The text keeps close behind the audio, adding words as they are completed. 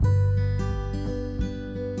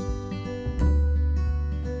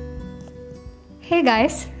Hey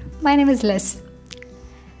guys, my name is Liz,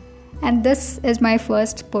 and this is my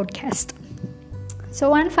first podcast. So,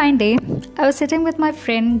 one fine day, I was sitting with my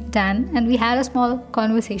friend Dan, and we had a small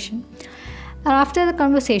conversation. And after the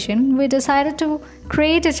conversation, we decided to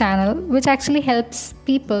create a channel which actually helps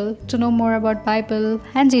people to know more about Bible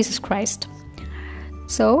and Jesus Christ.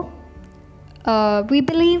 So, we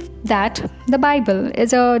believe that the Bible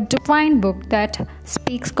is a divine book that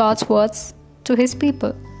speaks God's words to His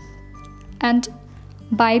people. And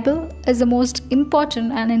Bible is the most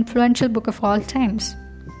important and influential book of all times.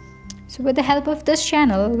 So with the help of this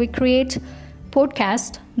channel, we create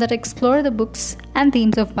podcasts that explore the books and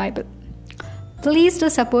themes of Bible. Please do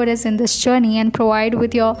support us in this journey and provide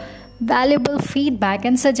with your valuable feedback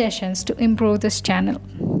and suggestions to improve this channel.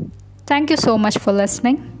 Thank you so much for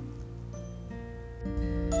listening.